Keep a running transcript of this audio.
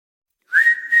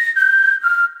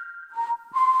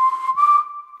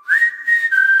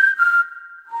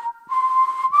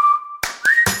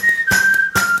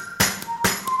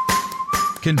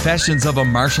Confessions of a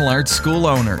Martial Arts School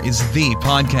Owner is the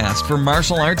podcast for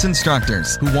martial arts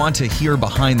instructors who want to hear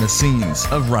behind the scenes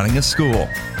of running a school.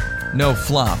 No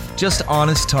fluff, just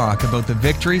honest talk about the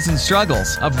victories and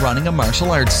struggles of running a martial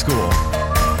arts school.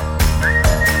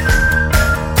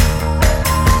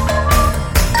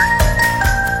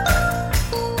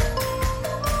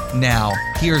 Now,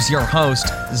 here's your host,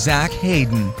 Zach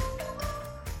Hayden.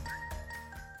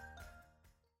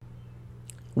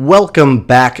 Welcome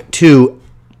back to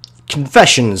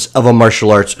Confessions of a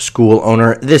Martial Arts School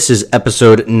Owner. This is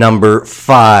episode number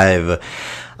 5.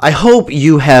 I hope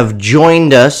you have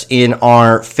joined us in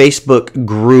our Facebook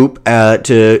group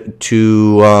to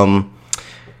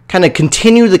kind of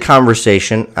continue the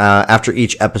conversation after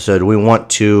each episode. We want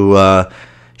to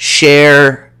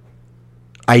share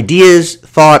ideas,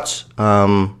 thoughts,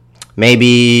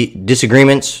 maybe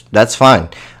disagreements. That's fine.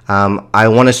 I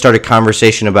want to start a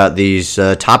conversation about these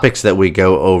topics that we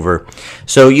go over.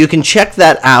 So you can check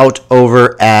that out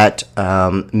over at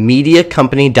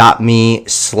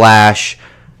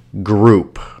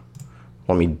mediacompany.me/group.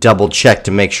 Let me double check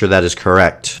to make sure that is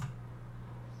correct.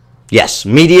 Yes,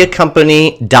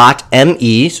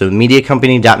 mediacompany.me, so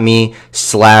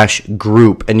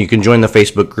mediacompany.me/group, and you can join the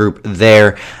Facebook group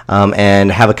there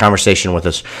and have a conversation with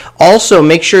us. Also,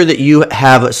 make sure that you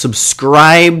have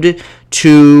subscribed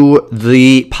to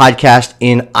the podcast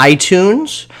in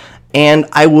iTunes, and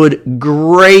I would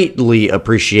greatly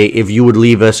appreciate if you would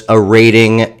leave us a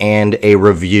rating and a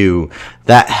review.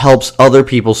 That helps other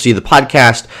people see the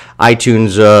podcast.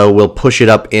 iTunes will push it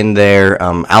up in their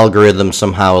algorithm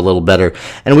somehow a little better.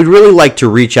 And we'd really like to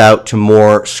reach out to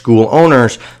more school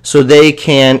owners so they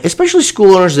can, especially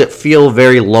school owners that feel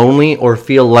very lonely or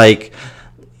feel like,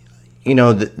 you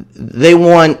know, they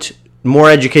want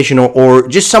more education or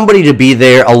just somebody to be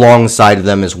there alongside of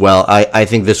them as well. I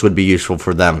think this would be useful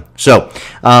for them. So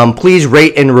please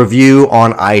rate and review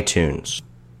on iTunes.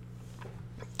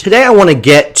 Today I want to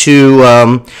get to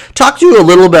talk to you a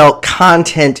little about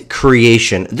content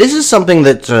creation. This is something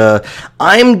that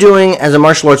I'm doing as a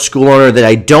martial arts school owner that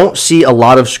I don't see a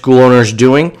lot of school owners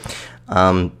doing.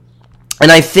 And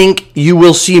I think you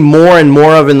will see more and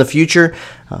more of in the future.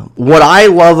 What I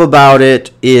love about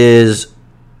it is,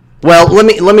 well,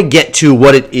 let me get to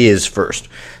what it is first.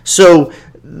 So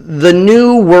the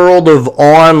new world of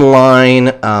online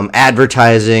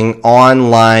advertising,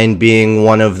 online being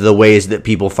one of the ways that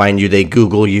people find you. They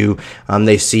Google you,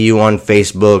 they see you on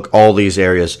Facebook, all these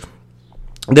areas.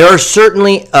 There are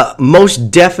certainly,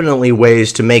 most definitely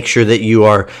ways to make sure that you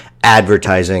are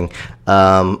advertising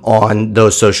on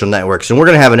those social networks. And we're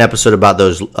going to have an episode about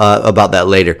those about that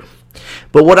later.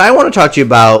 But what I want to talk to you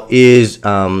about is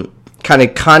kind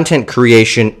of content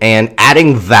creation and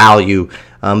adding value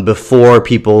before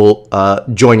people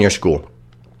join your school.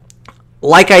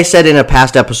 Like I said in a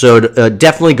past episode,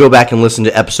 definitely go back and listen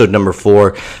to episode number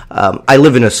 4. I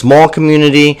live in a small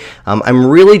community. I'm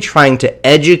really trying to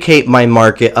educate my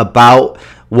market about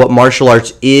what martial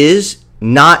arts is,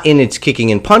 not in its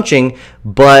kicking and punching,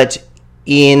 but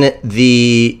in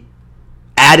the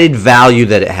added value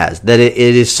that it has, that it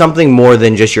is something more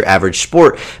than just your average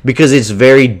sport, because it's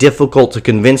very difficult to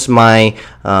convince my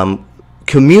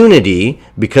community,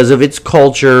 because of its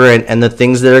culture and the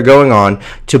things that are going on,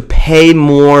 to pay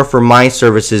more for my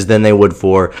services than they would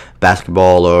for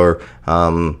basketball or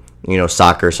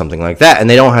soccer or something like that, and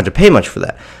they don't have to pay much for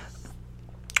that,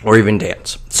 or even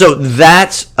dance. So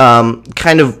that's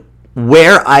kind of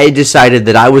where I decided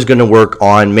that I was going to work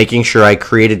on making sure I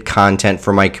created content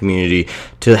for my community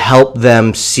to help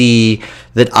them see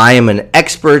that I am an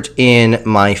expert in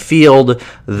my field,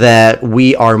 that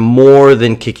we are more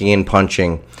than kicking and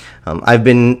punching. I've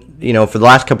been, for the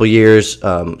last couple of years,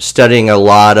 studying a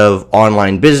lot of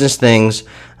online business things,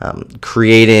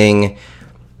 creating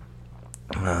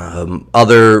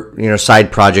other,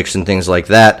 side projects and things like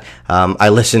that. I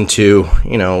listen to,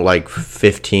 like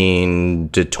 15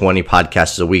 to 20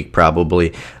 podcasts a week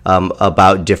probably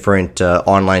about different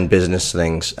online business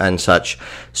things and such.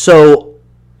 So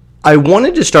I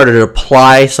wanted to start to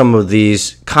apply some of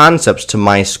these concepts to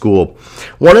my school.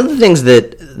 One of the things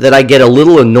that I get a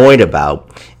little annoyed about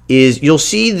is you'll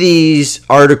see these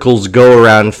articles go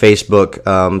around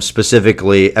Facebook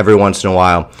specifically every once in a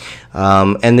while.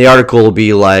 And the article will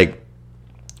be like,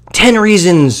 10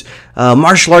 reasons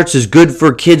martial arts is good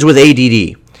for kids with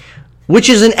ADD, which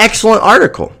is an excellent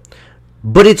article.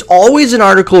 But it's always an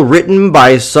article written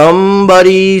by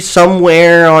somebody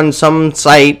somewhere on some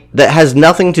site that has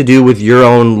nothing to do with your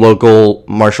own local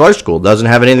martial arts school. It doesn't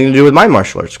have anything to do with my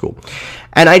martial arts school.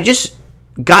 And I just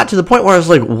got to the point where I was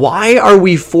like, why are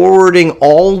we forwarding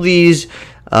all these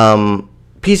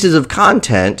pieces of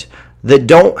content that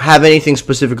don't have anything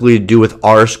specifically to do with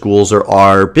our schools or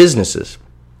our businesses.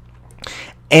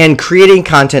 And creating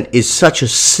content is such a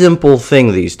simple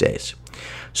thing these days.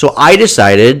 So I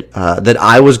decided that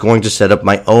I was going to set up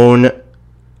my own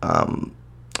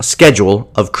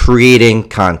schedule of creating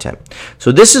content.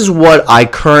 So this is what I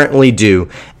currently do,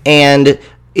 and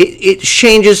it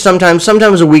changes sometimes.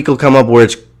 Sometimes a week will come up where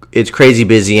it's crazy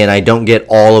busy and I don't get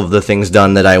all of the things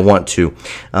done that I want to.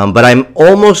 But I'm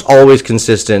almost always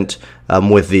consistent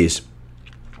with these.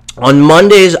 On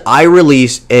Mondays, I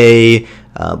release a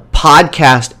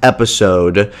podcast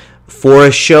episode for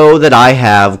a show that I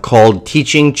have called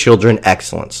Teaching Children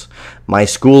Excellence. My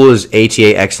school is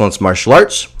ATA Excellence Martial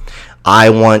Arts.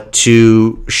 I want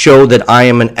to show that I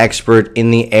am an expert in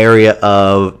the area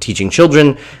of teaching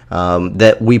children,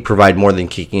 that we provide more than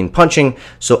kicking and punching.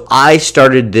 So I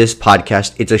started this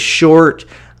podcast. It's a short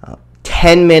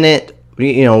 10-minute,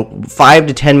 5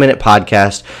 to 10 minute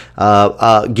podcast,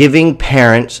 giving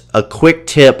parents a quick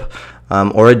tip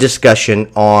or a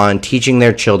discussion on teaching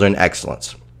their children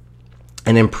excellence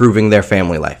and improving their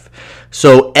family life.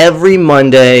 So every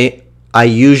Monday, I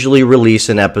usually release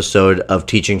an episode of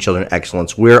Teaching Children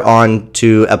Excellence. We're on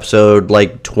to episode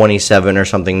like 27 or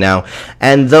something now.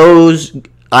 And those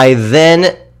I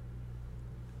then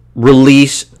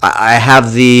release. I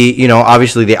have the,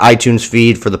 obviously the iTunes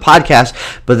feed for the podcast,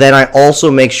 but then I also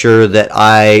make sure that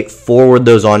I forward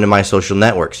those onto my social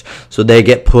networks. So they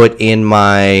get put in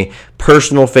my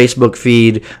personal Facebook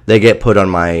feed, they get put on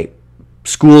my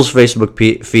school's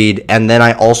Facebook feed, and then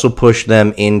I also push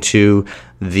them into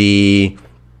the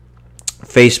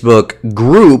Facebook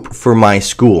group for my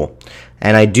school.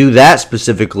 And I do that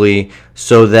specifically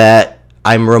so that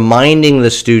I'm reminding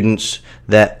the students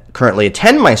that currently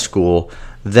attend my school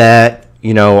that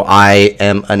I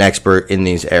am an expert in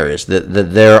these areas, that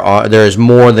there is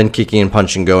more than kicking and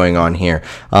punching going on here,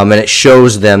 and it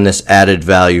shows them this added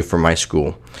value for my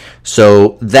school.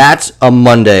 So that's a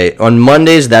Monday. On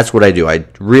Mondays, that's what I do. I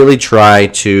really try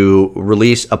to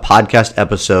release a podcast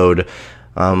episode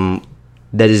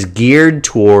that is geared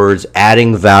towards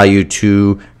adding value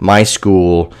to my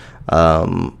school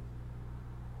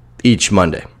each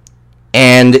Monday.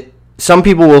 And some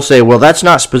people will say, well, that's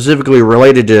not specifically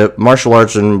related to martial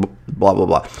arts and blah, blah,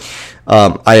 blah.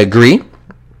 I agree,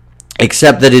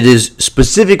 except that it is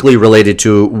specifically related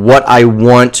to what I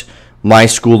want my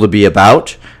school to be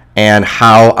about and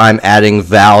how I'm adding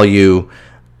value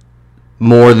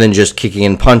more than just kicking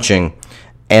and punching,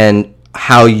 and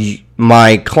how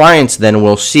my clients then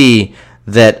will see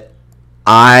that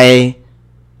I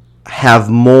have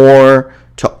more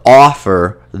to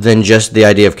offer than just the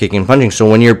idea of kicking and punching. So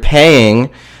when you're paying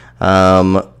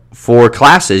for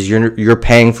classes, you're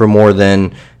paying for more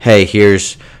than, hey,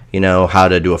 here's how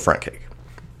to do a front kick.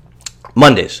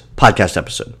 Mondays, podcast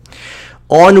episode.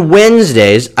 On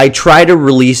Wednesdays, I try to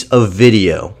release a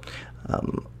video.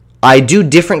 I do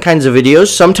different kinds of videos.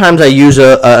 Sometimes I use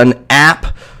an app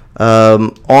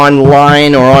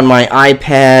online or on my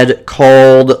iPad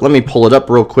called, let me pull it up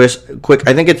real quick.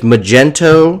 I think it's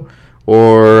Magento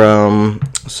or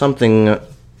something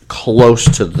close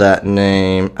to that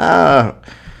name.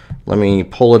 Let me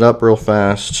pull it up real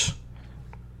fast.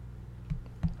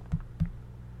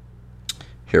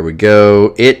 Here we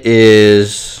go. It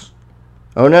is...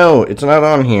 Oh no, it's not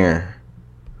on here.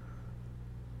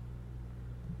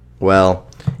 Well,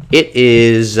 it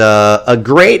is a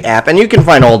great app, and you can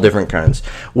find all different kinds,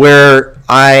 where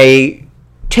I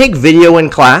take video in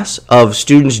class of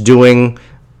students doing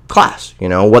class,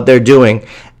 what they're doing,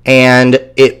 and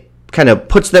it kind of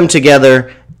puts them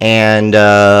together and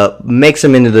makes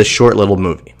them into this short little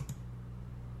movie.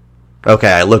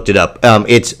 Okay, I looked it up.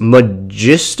 It's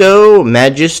Magisto.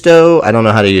 I don't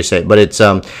know how to say it, but it's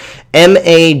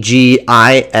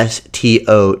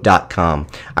Magisto.com.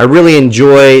 I really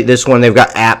enjoy this one. They've got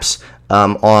apps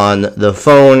on the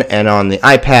phone and on the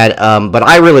iPad, but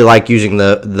I really like using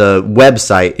the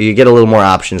website. You get a little more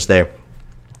options there.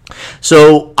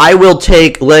 So I will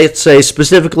take, let's say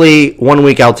specifically, 1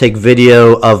 week I'll take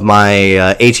video of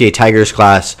my ATA Tigers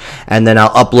class, and then I'll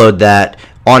upload that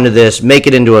onto this, make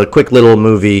it into a quick little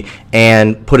movie,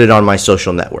 and put it on my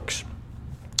social networks.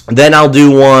 Then I'll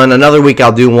do another week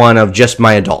I'll do one of just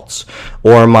my adults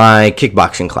or my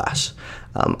kickboxing class.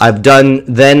 I've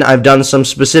done some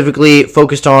specifically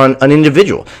focused on an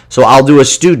individual. So I'll do a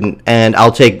student, and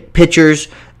I'll take pictures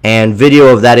and video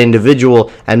of that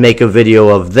individual and make a video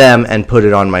of them and put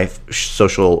it on my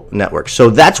social network. So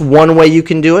that's one way you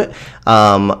can do it.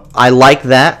 I like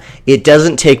that. It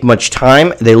doesn't take much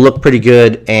time. They look pretty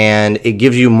good, and it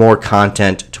gives you more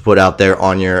content to put out there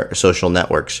on your social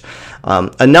networks.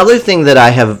 Another thing that I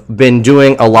have been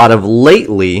doing a lot of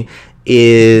lately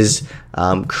is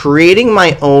creating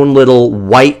my own little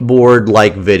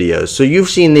whiteboard-like videos. So you've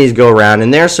seen these go around,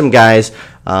 and there's some guys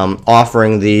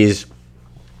offering these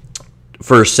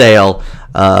for sale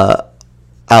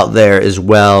out there as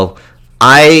well.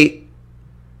 Like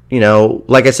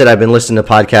I said, I've been listening to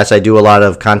podcasts. I do a lot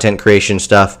of content creation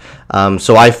stuff.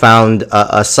 So I found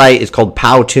a site. It's called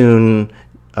Powtoon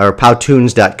or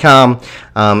Powtoons.com,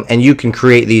 and you can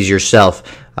create these yourself.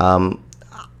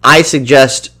 I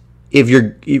suggest if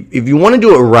you want to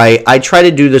do it right, I try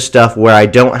to do the stuff where I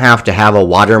don't have to have a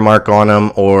watermark on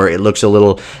them, or it looks a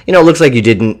little, it looks like you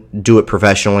didn't do it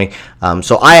professionally.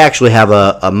 So I actually have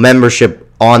a membership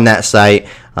on that site.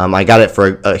 I got it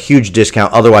for a huge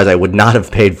discount. Otherwise, I would not have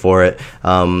paid for it,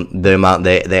 the amount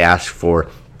they asked for.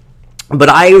 But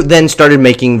I then started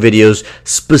making videos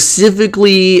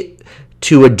specifically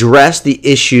to address the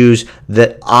issues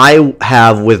that I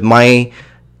have with my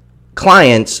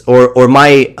clients or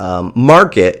my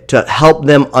market, to help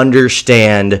them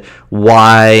understand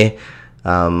why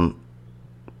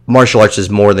martial arts is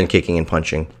more than kicking and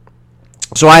punching.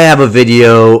 So I have a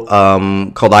video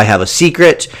called I Have a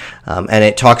Secret, and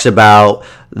it talks about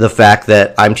the fact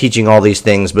that I'm teaching all these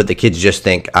things, but the kids just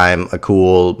think I'm a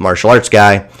cool martial arts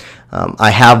guy. I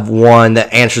have one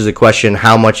that answers the question,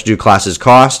 how much do classes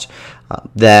cost?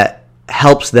 That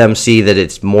helps them see that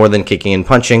it's more than kicking and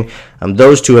punching.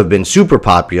 Those two have been super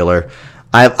popular.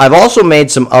 I've also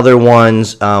made some other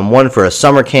ones, one for a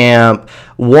summer camp,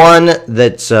 one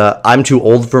that's I'm too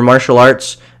old for martial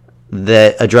arts,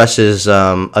 that addresses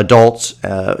adults.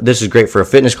 This is great for a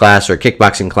fitness class or a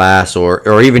kickboxing class,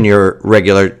 or even your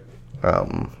regular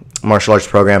martial arts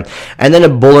program. And then a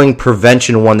bullying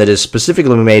prevention one that is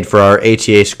specifically made for our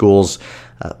ATA schools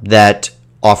that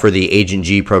offer the Agent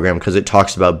G program, because it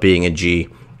talks about being a G.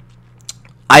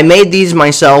 I made these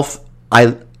myself.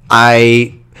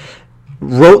 I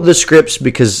wrote the scripts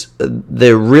because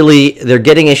they're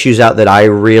getting issues out that I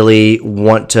really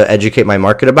want to educate my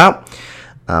market about.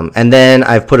 And then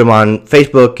I've put them on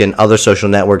Facebook and other social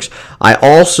networks. I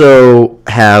also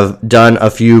have done a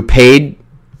few paid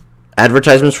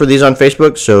advertisements for these on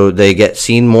Facebook, so they get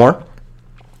seen more.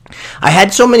 I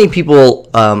had so many people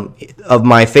of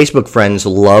my Facebook friends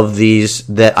love these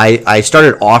that I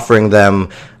started offering them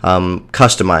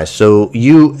customized. So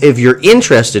if you're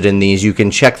interested in these, you can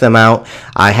check them out.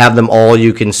 I have them all.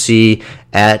 You can see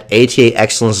at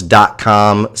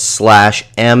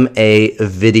ataexcellence.com/MA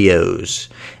videos.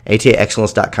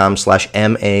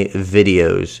 ataexcellence.com/MA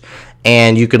videos.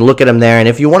 And you can look at them there. And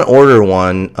if you want to order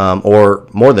one or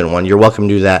more than one, you're welcome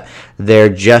to do that. They're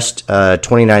just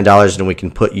 $29, and we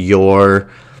can put your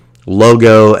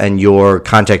logo and your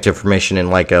contact information in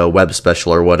like a web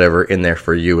special or whatever in there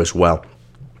for you as well.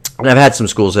 And I've had some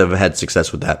schools that have had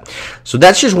success with that. So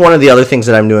that's just one of the other things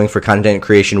that I'm doing for content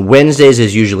creation. Wednesdays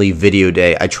is usually video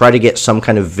day. I try to get some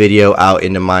kind of video out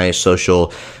into my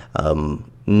social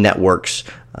networks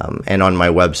and on my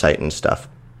website and stuff.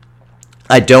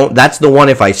 That's the one,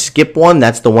 if I skip one,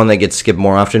 that's the one that gets skipped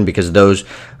more often, because those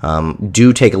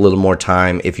do take a little more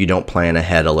time if you don't plan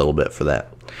ahead a little bit for that.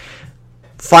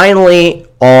 Finally,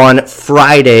 on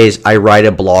Fridays, I write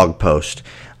a blog post.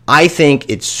 I think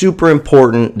it's super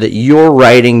important that you're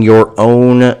writing your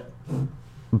own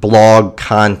blog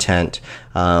content,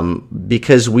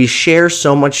 because we share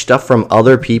so much stuff from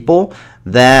other people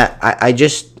that I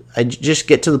just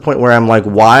get to the point where I'm like,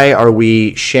 why are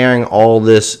we sharing all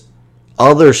this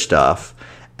other stuff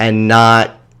and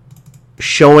not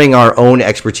showing our own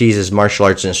expertise as martial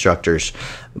arts instructors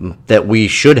that we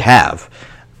should have?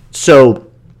 So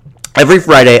every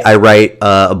Friday I write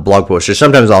a blog post, or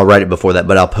sometimes I'll write it before that,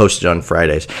 but I'll post it on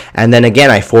Fridays. And then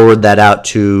again, I forward that out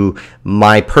to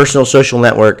my personal social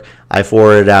network. I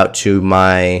forward it out to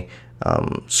my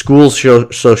school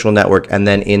social network, and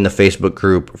then in the Facebook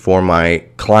group for my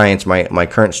clients, my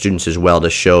current students as well, to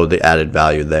show the added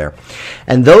value there.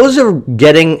 And those are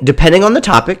getting, depending on the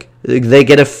topic, they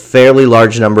get a fairly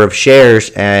large number of shares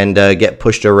and get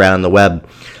pushed around the web.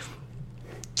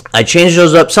 I change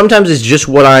those up. Sometimes it's just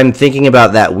what I'm thinking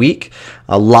about that week.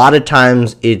 A lot of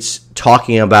times it's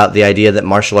talking about the idea that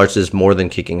martial arts is more than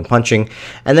kicking and punching.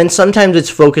 And then sometimes it's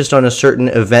focused on a certain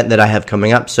event that I have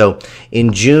coming up. So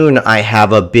in June, I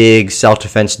have a big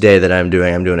self-defense day that I'm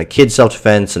doing. I'm doing a kid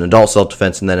self-defense, an adult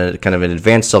self-defense, and then a kind of an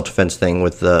advanced self-defense thing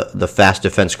with the fast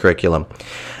defense curriculum.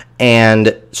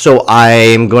 And so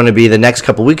I'm going to be, the next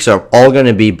couple weeks are all going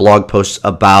to be blog posts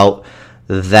about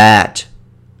that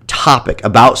topic,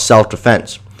 about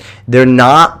self-defense. They're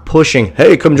not pushing,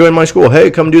 hey, come join my school.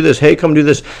 Hey, come do this. Hey, come do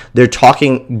this. They're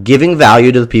talking, giving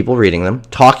value to the people reading them,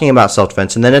 talking about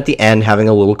self-defense, and then at the end having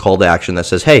a little call to action that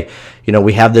says, hey,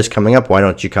 we have this coming up. Why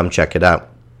don't you come check it out?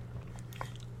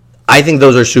 I think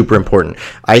those are super important.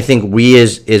 I think we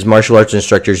as martial arts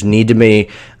instructors need to be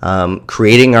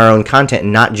creating our own content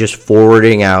and not just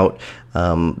forwarding out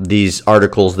these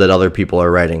articles that other people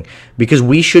are writing, because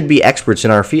we should be experts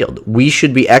in our field. We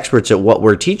should be experts at what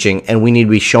we're teaching, and we need to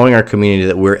be showing our community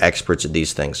that we're experts at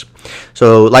these things.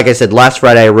 So like I said, last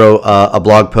Friday I wrote a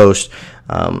blog post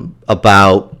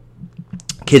about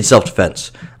kids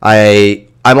self-defense.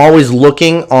 I'm always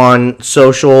looking on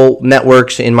social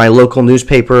networks, in my local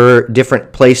newspaper,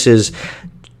 different places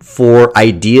for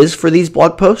ideas for these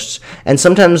blog posts. And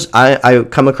sometimes I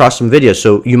come across some videos.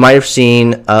 So you might have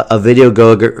seen a video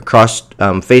go across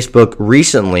Facebook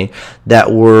recently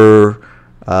that was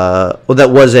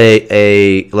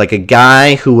a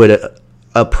guy who would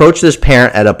approach this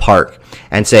parent at a park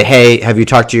and say, hey, have you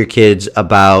talked to your kids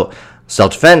about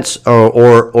self-defense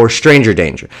or stranger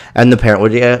danger? And the parent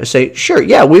would say, sure,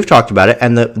 yeah, we've talked about it.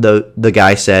 And the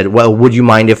guy said, well, would you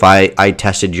mind if I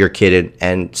tested your kid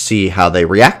and see how they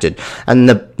reacted? And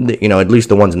at least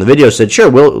the ones in the video said, sure,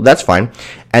 well, that's fine.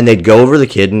 And they'd go over the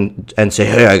kid and say,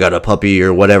 hey, I got a puppy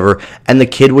or whatever. And the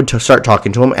kid would start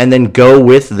talking to him and then go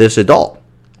with this adult.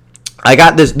 I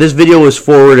got this video was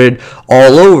forwarded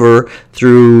all over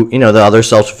through, the other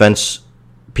self-defense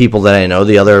people that I know,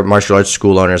 the other martial arts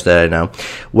school owners that I know.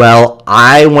 Well,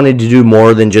 I wanted to do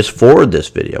more than just forward this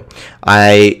video.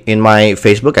 In my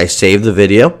Facebook, I saved the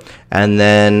video, and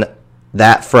then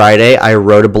that Friday, I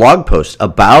wrote a blog post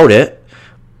about it,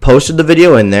 posted the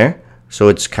video in there, so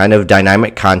it's kind of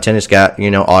dynamic content. It's got,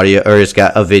 audio, or it's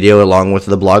got a video along with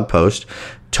the blog post,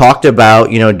 talked about,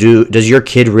 does your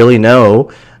kid really know,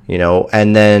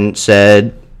 and then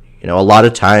said, a lot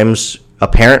of times a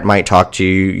parent might talk to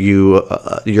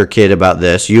your kid about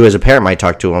this. You as a parent might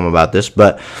talk to them about this,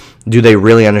 but do they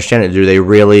really understand it? Do they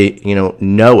really,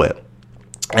 know it?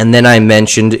 And then I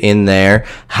mentioned in there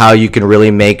how you can really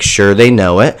make sure they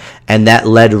know it, and that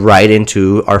led right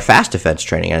into our fast defense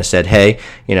training. I said, hey,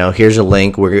 here's a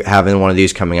link. We're having one of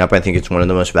these coming up. I think it's one of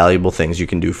the most valuable things you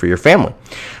can do for your family.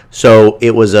 So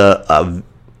it was a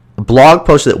blog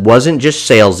post that wasn't just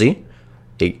salesy.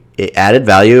 It added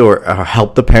value or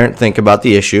helped the parent think about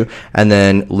the issue, and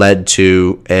then led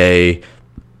to a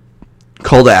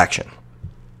call to action.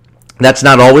 That's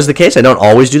not always the case. I don't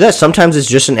always do that. Sometimes it's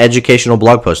just an educational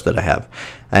blog post that I have,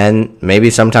 and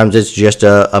maybe sometimes it's just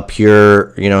a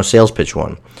pure, sales pitch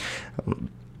one.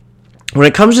 When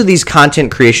it comes to these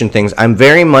content creation things, I'm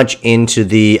very much into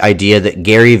the idea that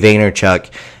Gary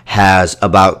Vaynerchuk has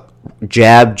about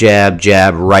jab, jab,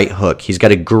 jab, right hook. He's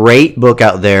got a great book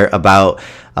out there about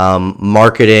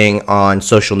marketing on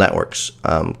social networks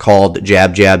called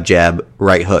Jab, Jab, Jab,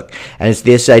 Right Hook. And it's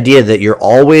this idea that you're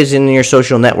always in your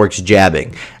social networks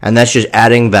jabbing, and that's just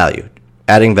adding value,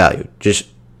 just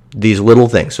these little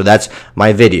things. So that's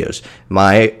my videos,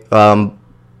 my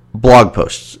blog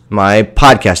posts, my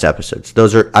podcast episodes.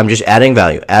 I'm just adding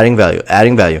value.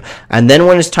 And then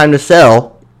when it's time to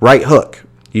sell, right hook.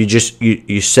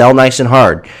 You sell nice and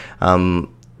hard.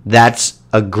 That's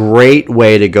a great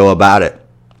way to go about it.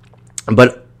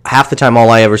 But half the time, all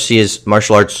I ever see is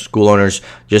martial arts school owners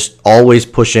just always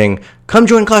pushing, come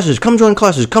join classes.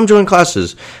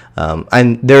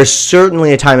 And there's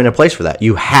certainly a time and a place for that.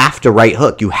 You have to right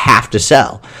hook. You have to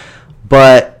sell.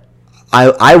 But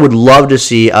I would love to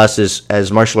see us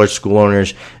as martial arts school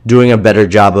owners doing a better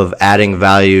job of adding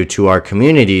value to our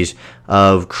communities,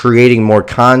 of creating more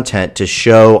content to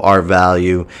show our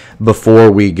value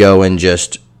before we go and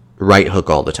just right hook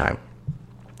all the time.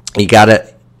 You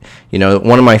gotta,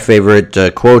 one of my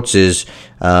favorite quotes is,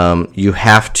 you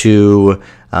have to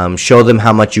show them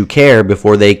how much you care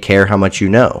before they care how much you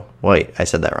know. Wait, I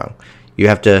said that wrong.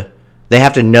 They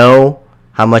have to know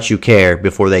how much you care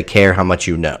before they care how much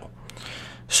you know.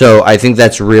 So I think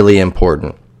that's really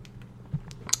important.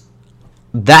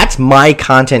 That's my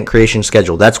content creation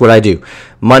schedule. That's what I do.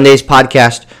 Mondays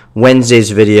podcast,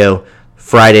 Wednesdays video,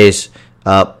 Fridays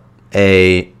a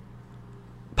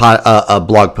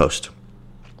blog post,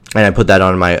 and I put that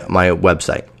on my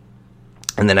website,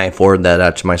 and then I forward that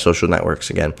out to my social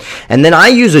networks again. And then I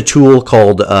use a tool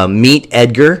called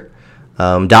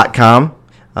meetedgar.com.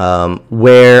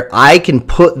 Where I can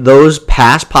put those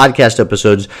past podcast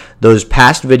episodes, those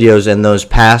past videos, and those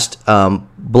past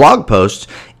blog posts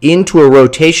into a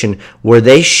rotation where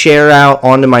they share out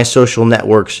onto my social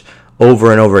networks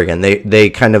over and over again. They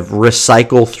kind of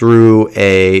recycle through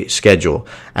a schedule.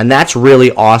 And that's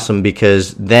really awesome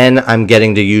because then I'm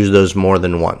getting to use those more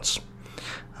than once.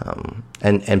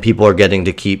 and people are getting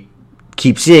to keep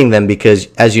seeing them because,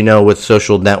 as you know, with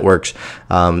social networks,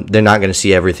 they're not going to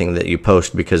see everything that you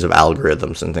post because of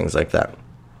algorithms and things like that.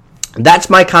 That's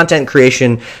my content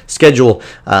creation schedule.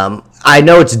 I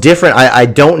know it's different. I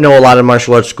don't know a lot of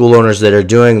martial arts school owners that are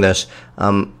doing this,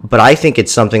 but I think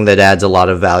it's something that adds a lot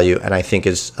of value, and I think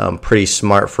is pretty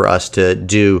smart for us to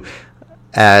do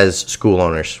as school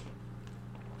owners.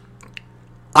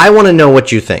 I want to know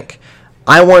what you think.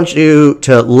 I want you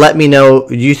to let me know,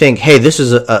 you think, hey, this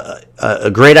is a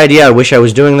great idea. I wish I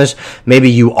was doing this. Maybe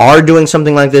you are doing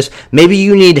something like this. Maybe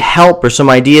you need help or some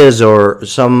ideas or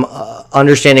some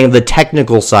understanding of the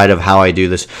technical side of how I do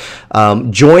this.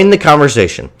 Join the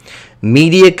conversation.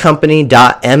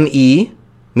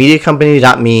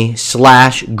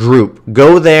 mediacompany.me/group.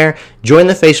 Go there, join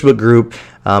the Facebook group.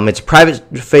 It's a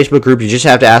private Facebook group. You just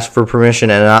have to ask for permission,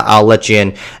 and I'll let you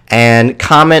in. And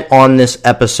comment on this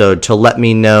episode to let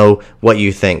me know what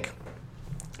you think.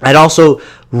 I'd also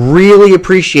really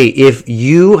appreciate if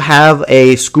you have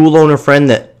a school owner friend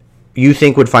that you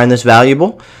think would find this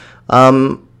valuable.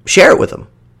 Share it with them.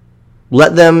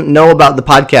 Let them know about the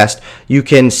podcast. You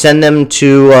can send them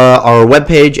to our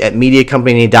webpage at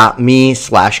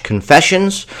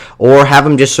mediacompany.me/confessions, or have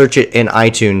them just search it in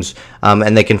iTunes,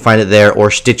 and they can find it there,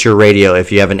 or Stitcher Radio.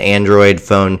 If you have an Android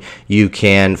phone, you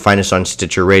can find us on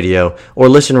Stitcher Radio, or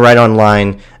listen right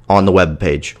online on the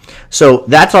webpage. So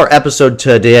that's our episode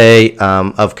today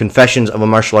of Confessions of a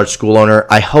Martial Arts School Owner.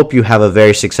 I hope you have a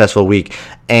very successful week,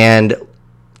 and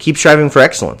keep striving for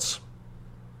excellence.